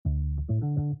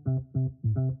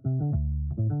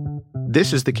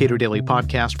This is the Cato Daily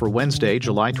Podcast for Wednesday,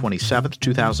 July 27th,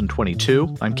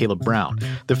 2022. I'm Caleb Brown.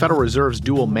 The Federal Reserve's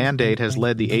dual mandate has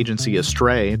led the agency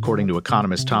astray, according to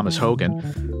economist Thomas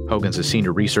Hogan. Hogan's a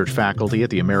senior research faculty at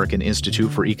the American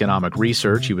Institute for Economic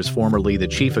Research. He was formerly the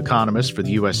chief economist for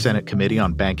the U.S. Senate Committee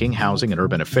on Banking, Housing, and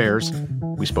Urban Affairs.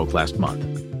 We spoke last month.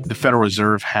 The Federal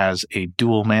Reserve has a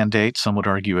dual mandate, some would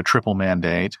argue a triple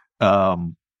mandate,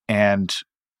 and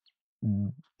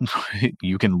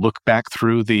you can look back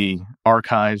through the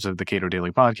archives of the Cato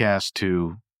Daily Podcast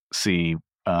to see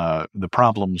the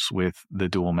problems with the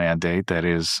dual mandate, that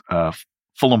is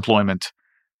full employment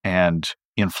and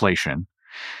inflation.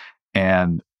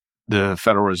 And the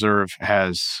Federal Reserve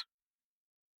has,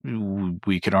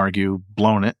 we could argue,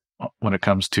 blown it when it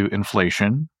comes to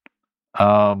inflation.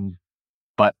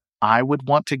 But I would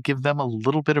want to give them a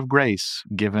little bit of grace,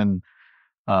 given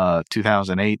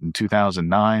 2008 and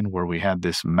 2009, where we had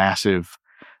this massive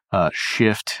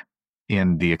shift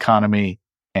in the economy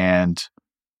and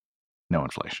no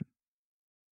inflation.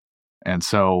 And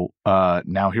so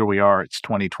now here we are, it's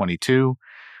 2022.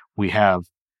 We have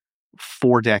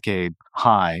 4-decade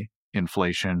high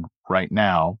inflation right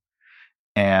now.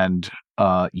 And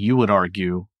you would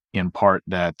argue in part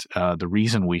that the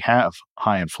reason we have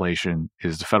high inflation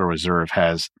is the Federal Reserve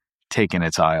has taken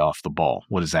its eye off the ball.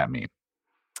 What does that mean?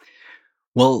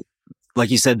 Well, like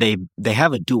you said, they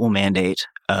have a dual mandate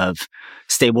of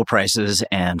stable prices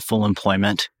and full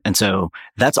employment. And so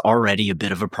that's already a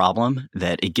bit of a problem,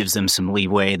 that it gives them some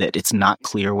leeway, that it's not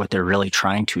clear what they're really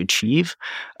trying to achieve.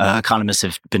 Economists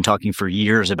have been talking for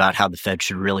years about how the Fed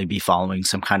should really be following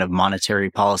some kind of monetary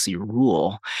policy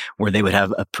rule where they would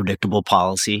have a predictable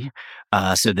policy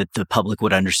so that the public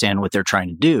would understand what they're trying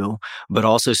to do, but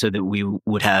also so that we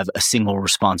would have a single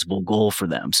responsible goal for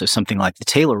them. So something like the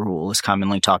Taylor rule is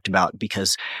commonly talked about,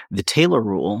 because the Taylor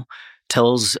rule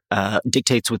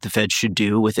dictates what the Fed should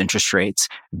do with interest rates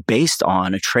based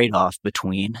on a trade-off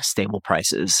between stable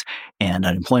prices and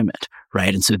unemployment,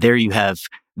 right? And so there you have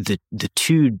the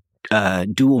two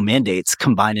dual mandates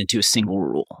combined into a single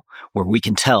rule, where we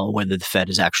can tell whether the Fed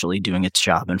is actually doing its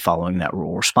job and following that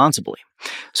rule responsibly.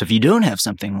 So if you don't have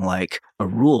something like a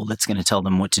rule that's going to tell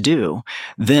them what to do,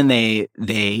 then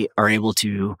they are able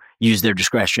to use their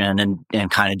discretion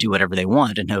and kind of do whatever they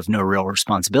want and have no real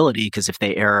responsibility, because if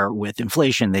they err with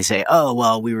inflation, they say, oh,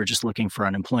 well, we were just looking for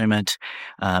unemployment.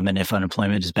 And if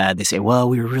unemployment is bad, they say, well,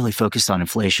 we were really focused on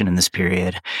inflation in this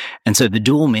period. And so the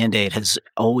dual mandate has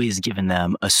always given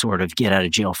them a sort of get out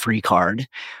of jail free card.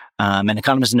 And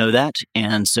economists know that.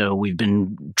 And so we've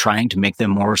been trying to make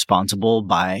them more responsible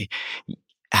by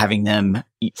having them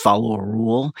follow a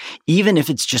rule, even if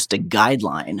it's just a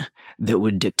guideline that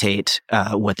would dictate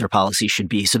what their policy should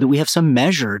be, so that we have some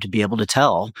measure to be able to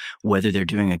tell whether they're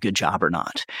doing a good job or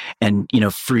not. And,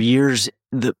 for years,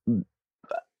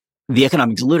 the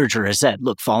economics literature has said,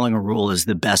 look, following a rule is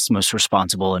the best, most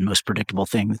responsible, and most predictable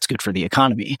thing that's good for the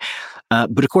economy.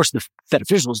 But of course, the Fed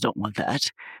officials don't want that,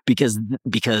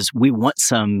 because we want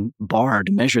some bar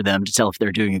to measure them to tell if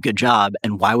they're doing a good job.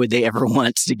 And why would they ever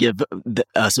want to give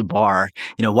us a bar?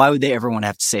 Why would they ever want to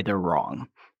have to say they're wrong?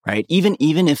 Right? Even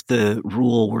if the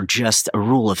rule were just a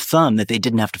rule of thumb that they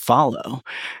didn't have to follow,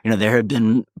 there have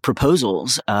been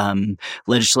proposals,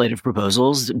 legislative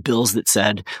proposals, bills that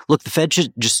said, look, the Fed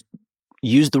should just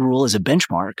use the rule as a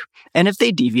benchmark. And if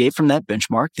they deviate from that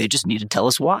benchmark, they just need to tell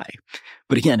us why.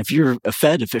 But again, if you're a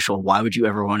Fed official, why would you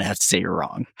ever want to have to say you're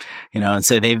wrong? And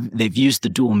so they've used the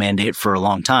dual mandate for a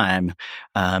long time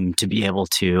to be able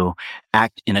to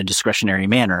act in a discretionary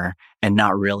manner and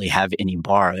not really have any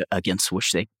bar against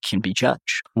which they can be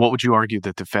judged. What would you argue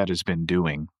that the Fed has been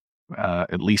doing,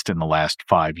 at least in the last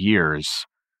 5 years,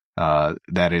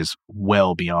 that is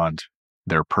well beyond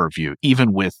their purview,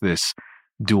 even with this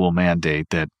dual mandate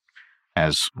that,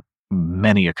 as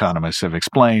many economists have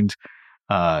explained,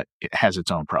 it has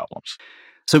its own problems?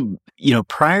 So,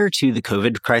 prior to the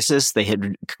COVID crisis, they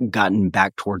had gotten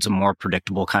back towards a more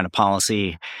predictable kind of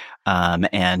policy.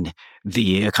 And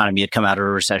the economy had come out of a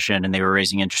recession and they were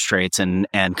raising interest rates and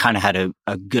kind of had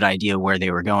a good idea where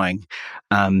they were going.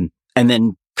 And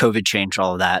then COVID changed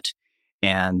all of that.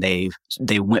 And they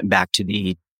went back to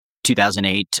the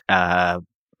 2008,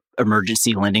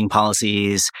 emergency lending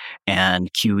policies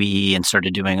and QE, and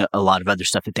started doing a lot of other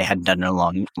stuff that they hadn't done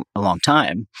in a long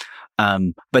time.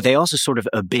 But they also sort of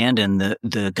abandoned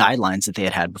the guidelines that they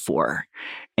had before,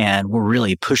 and were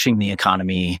really pushing the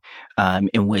economy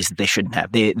in ways that they shouldn't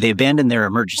have. They abandoned their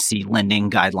emergency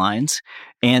lending guidelines,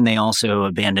 and they also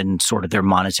abandoned sort of their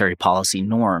monetary policy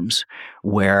norms,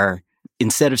 where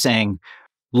instead of saying,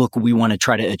 look, we want to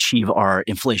try to achieve our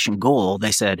inflation goal,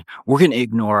 they said, we're going to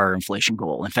ignore our inflation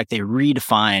goal. In fact, they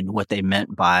redefined what they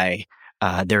meant by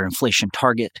their inflation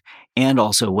target and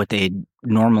also what they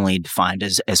normally defined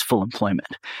as full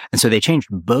employment. And so they changed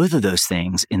both of those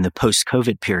things in the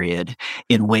post-COVID period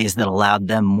in ways that allowed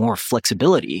them more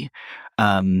flexibility,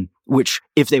 which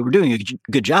if they were doing a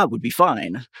good job would be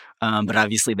fine. But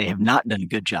obviously they have not done a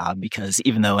good job because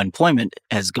even though employment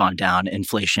has gone down,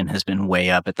 inflation has been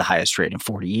way up at the highest rate in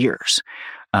 40 years.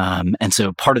 And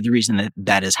so part of the reason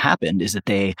that has happened is that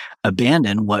they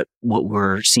abandoned what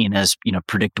were seen as,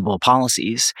 predictable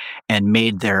policies and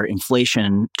made their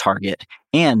inflation target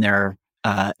and their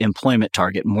employment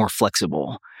target more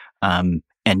flexible, and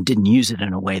didn't use it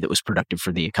in a way that was productive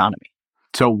for the economy.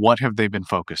 So what have they been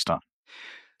focused on?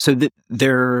 So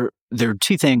there are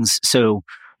two things. So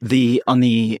on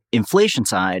the inflation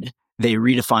side, they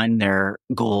redefined their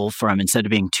goal from instead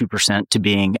of being 2% to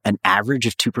being an average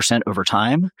of 2% over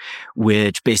time,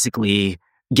 which basically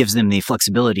gives them the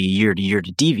flexibility year to year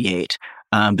to deviate.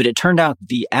 But it turned out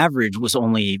the average was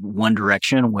only one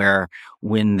direction, where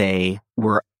when they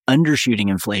were undershooting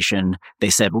inflation, they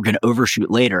said, we're going to overshoot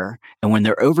later. And when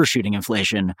they're overshooting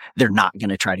inflation, they're not going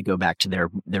to try to go back to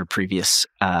their previous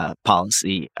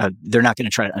policy. They're not going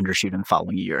to try to undershoot in the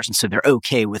following years. And so they're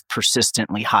okay with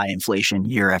persistently high inflation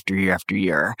year after year after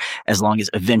year, as long as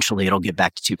eventually it'll get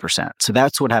back to 2%. So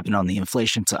that's what happened on the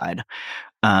inflation side.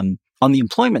 On the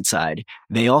employment side,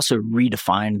 they also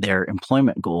redefined their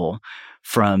employment goal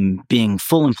from being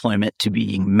full employment to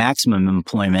being maximum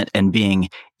employment and being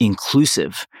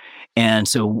inclusive. And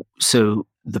so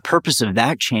the purpose of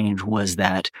that change was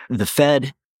that the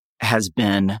Fed has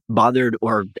been bothered,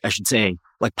 or I should say,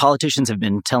 like politicians have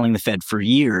been telling the Fed for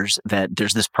years that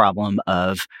there's this problem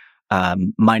of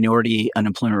minority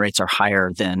unemployment rates are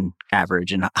higher than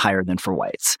average and higher than for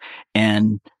whites.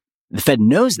 And the Fed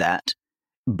knows that,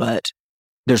 but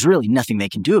there's really nothing they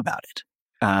can do about it.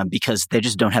 Because they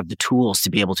just don't have the tools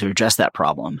to be able to address that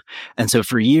problem. And so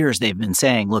for years, they've been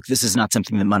saying, look, this is not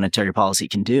something that monetary policy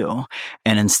can do.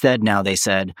 And instead, now they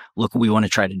said, look, we want to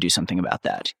try to do something about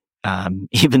that.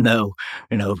 Even though,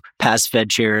 past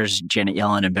Fed chairs, Janet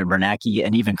Yellen and Ben Bernanke,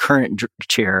 and even current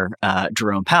chair,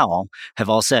 Jerome Powell, have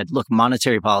all said, look,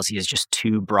 monetary policy is just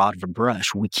too broad of a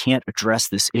brush. We can't address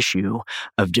this issue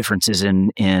of differences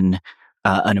in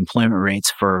unemployment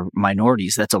rates for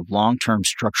minorities. That's a long-term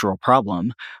structural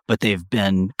problem, but they've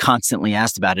been constantly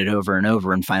asked about it over and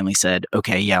over, and finally said,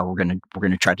 "Okay, yeah, we're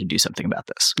gonna try to do something about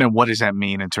this." Now, what does that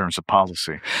mean in terms of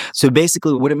policy? So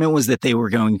basically, what it meant was that they were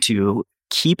going to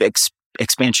keep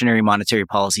expansionary monetary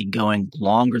policy going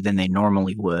longer than they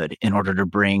normally would in order to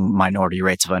bring minority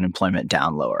rates of unemployment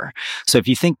down lower. So if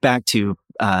you think back to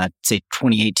say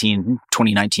 2018,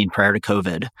 2019, prior to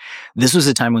COVID, this was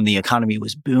a time when the economy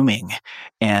was booming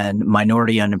and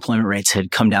minority unemployment rates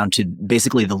had come down to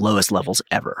basically the lowest levels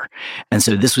ever. And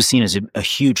so this was seen as a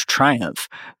huge triumph.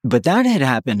 But that had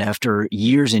happened after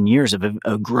years and years of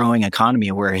a growing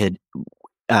economy where it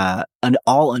had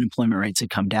all unemployment rates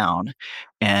had come down,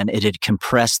 and it had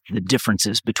compressed the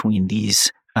differences between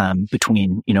these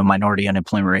minority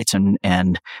unemployment rates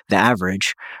and the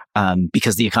average,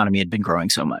 because the economy had been growing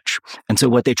so much. And so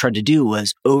what they tried to do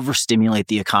was overstimulate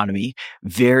the economy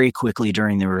very quickly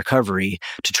during the recovery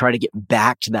to try to get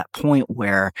back to that point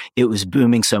where it was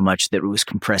booming so much that it was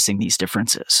compressing these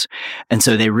differences. And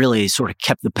so they really sort of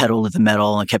kept the pedal to the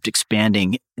metal and kept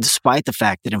expanding, despite the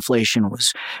fact that inflation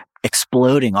was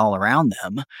exploding all around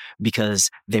them, because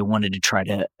they wanted to try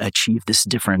to achieve this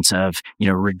difference of,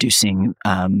 reducing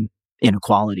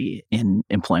inequality in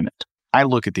employment. I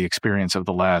look at the experience of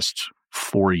the last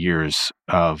 4 years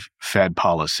of Fed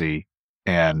policy,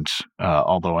 and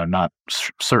although I'm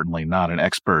certainly not an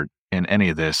expert in any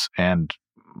of this, and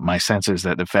my sense is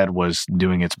that the Fed was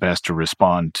doing its best to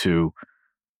respond to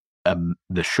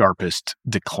the sharpest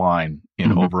decline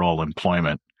in overall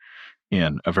employment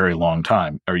in a very long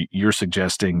time. You're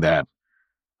suggesting that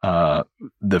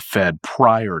the Fed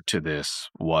prior to this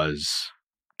was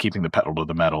keeping the pedal to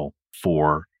the metal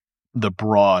for the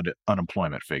broad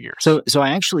unemployment figures? So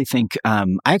I actually think, I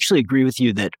actually agree with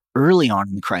you that early on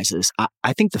in the crisis,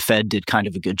 I think the Fed did kind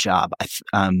of a good job.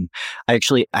 I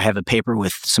have a paper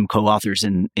with some co-authors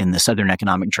in the Southern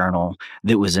Economic Journal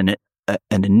that was an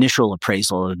initial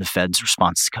appraisal of the Fed's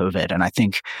response to COVID. And I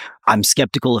think I'm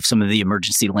skeptical of some of the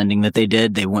emergency lending that they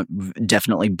did. They went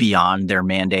definitely beyond their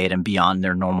mandate and beyond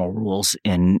their normal rules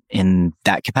in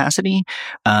that capacity.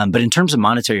 But in terms of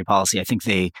monetary policy, I think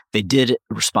they did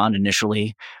respond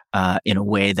initially in a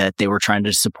way that they were trying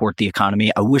to support the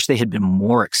economy. I wish they had been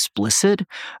more explicit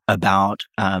about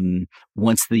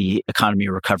once the economy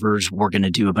recovers, we're going to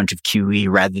do a bunch of QE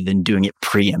rather than doing it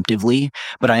preemptively.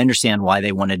 But I understand why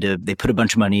they put a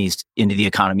bunch of money into the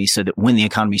economy so that when the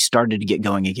economy started to get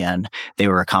going again, they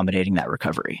were accommodating that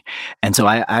recovery. And so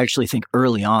I actually think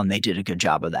early on, they did a good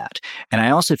job of that. And I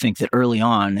also think that early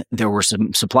on, there were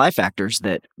some supply factors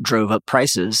that drove up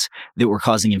prices that were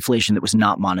causing inflation that was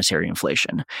not monetary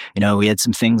inflation. We had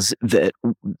some things that,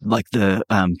 like the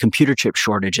computer chip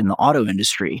shortage in the auto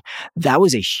industry, that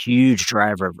was a huge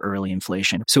driver of early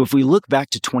inflation. So if we look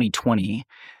back to 2020,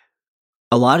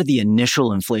 a lot of the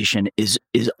initial inflation is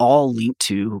all linked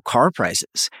to car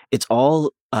prices. It's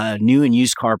all new and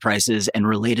used car prices and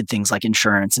related things like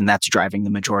insurance, and that's driving the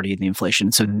majority of the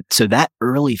inflation. So that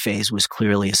early phase was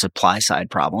clearly a supply side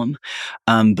problem.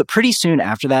 But pretty soon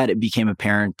after that, it became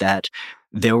apparent that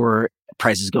there were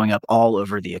prices going up all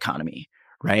over the economy,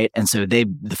 right? And so the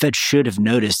Fed should have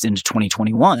noticed into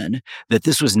 2021 that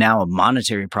this was now a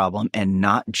monetary problem and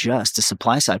not just a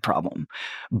supply side problem.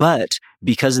 But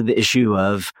because of the issue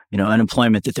of,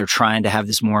 unemployment, that they're trying to have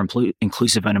this more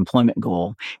inclusive unemployment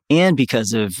goal, and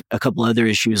because of a couple other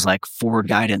issues like forward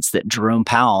guidance that Jerome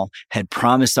Powell had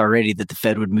promised already that the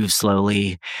Fed would move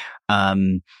slowly,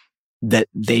 that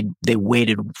they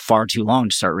waited far too long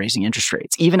to start raising interest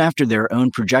rates. Even after their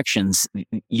own projections,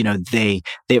 they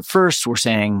at first were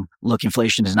saying, look,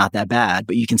 inflation is not that bad.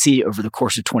 But you can see over the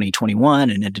course of 2021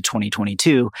 and into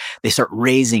 2022, they start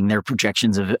raising their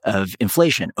projections of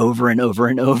inflation over and over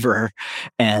and over.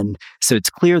 And so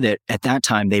it's clear that at that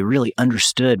time, they really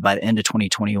understood by the end of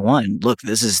 2021, look,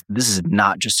 this is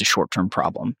not just a short-term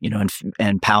problem.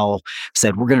 And Powell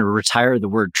said, we're going to retire the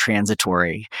word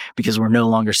transitory because we're no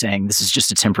longer saying this is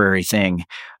just a temporary thing.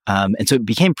 And so it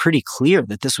became pretty clear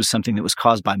that this was something that was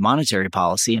caused by monetary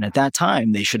policy. And at that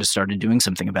time, they should have started doing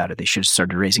something about it. They should have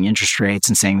started raising interest rates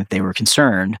and saying that they were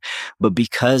concerned. But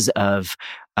because of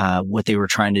what they were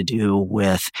trying to do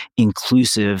with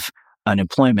inclusive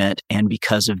unemployment, and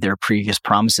because of their previous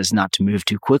promises not to move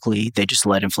too quickly, they just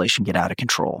let inflation get out of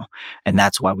control. And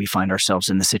that's why we find ourselves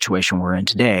in the situation we're in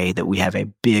today, that we have a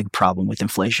big problem with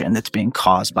inflation that's being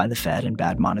caused by the Fed and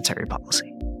bad monetary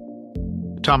policy.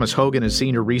 Thomas Hogan is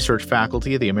Senior Research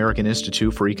Faculty at the American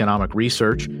Institute for Economic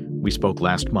Research. We spoke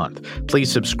last month.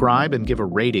 Please subscribe and give a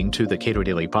rating to the Cato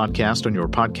Daily Podcast on your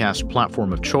podcast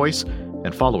platform of choice,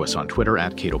 and follow us on Twitter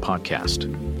 @Cato Podcast.